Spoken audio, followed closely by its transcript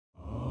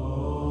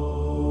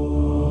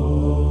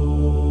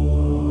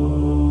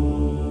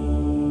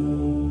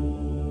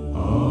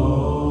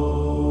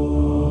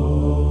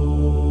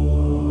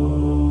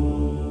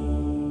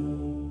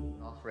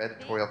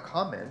editorial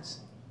comments,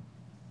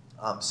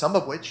 some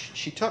of which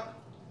she took.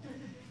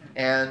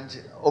 And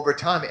over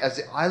time,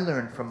 as I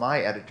learned from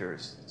my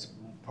editors, it's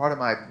part of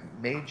my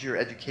major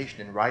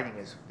education in writing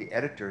is the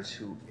editors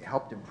who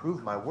helped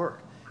improve my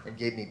work and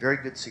gave me very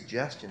good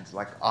suggestions,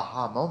 like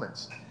aha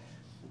moments.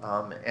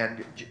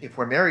 And if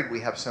we're married, we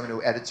have someone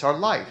who edits our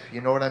life.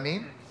 You know what I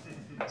mean?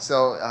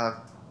 So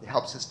it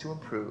helps us to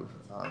improve.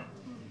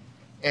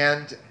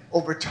 And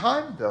over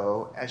time,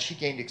 though, as she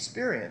gained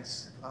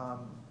experience,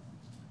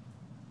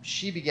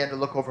 she began to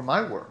look over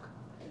my work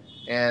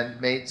and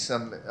made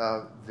some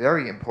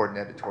very important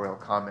editorial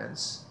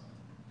comments.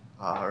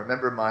 I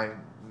remember my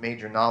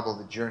major novel,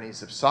 The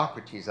Journeys of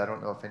Socrates. I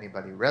don't know if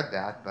anybody read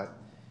that, but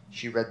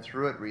she read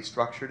through it,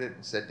 restructured it,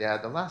 and said,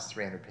 "Dad, the last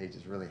 300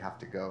 pages really have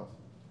to go."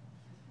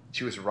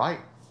 She was right.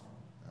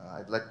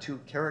 I'd let two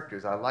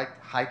characters, I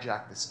liked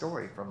hijack the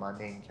story from my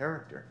main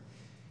character.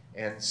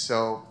 And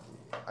so,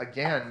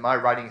 again, my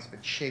writing has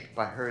been shaped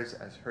by hers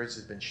as hers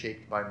has been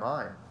shaped by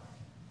mine.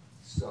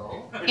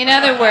 So, in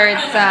other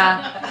words,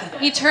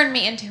 he turned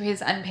me into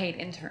his unpaid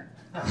intern.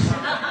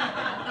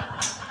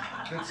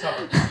 good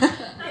supper.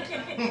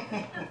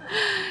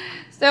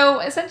 So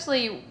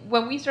essentially,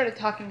 when we started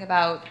talking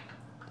about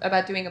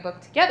doing a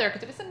book together,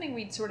 because it was something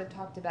we'd sort of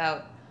talked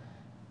about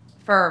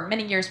for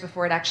many years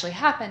before it actually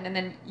happened, and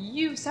then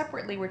you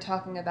separately were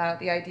talking about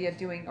the idea of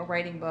doing a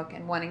writing book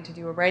and wanting to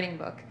do a writing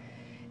book.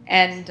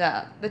 And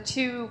the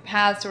two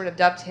paths sort of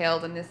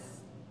dovetailed, and this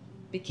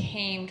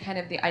became kind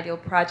of the ideal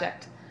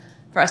project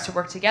for us to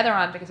work together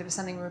on because it was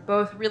something we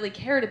both really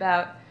cared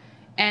about.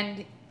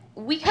 And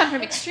we come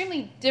from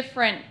extremely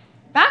different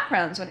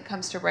backgrounds when it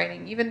comes to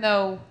writing, even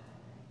though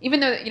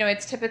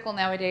it's typical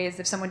nowadays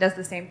if someone does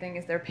the same thing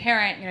as their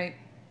parent,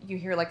 you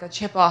hear like a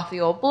chip off the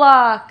old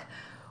block,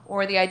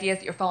 or the ideas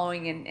that you're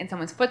following in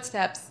someone's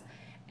footsteps.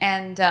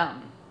 And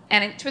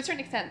to a certain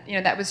extent,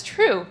 that was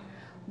true.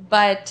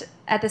 But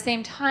at the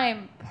same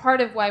time,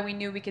 part of why we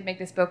knew we could make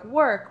this book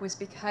work was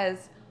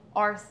because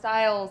our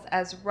styles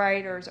as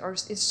writers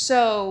is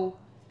so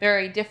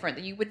very different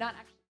that you would not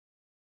actually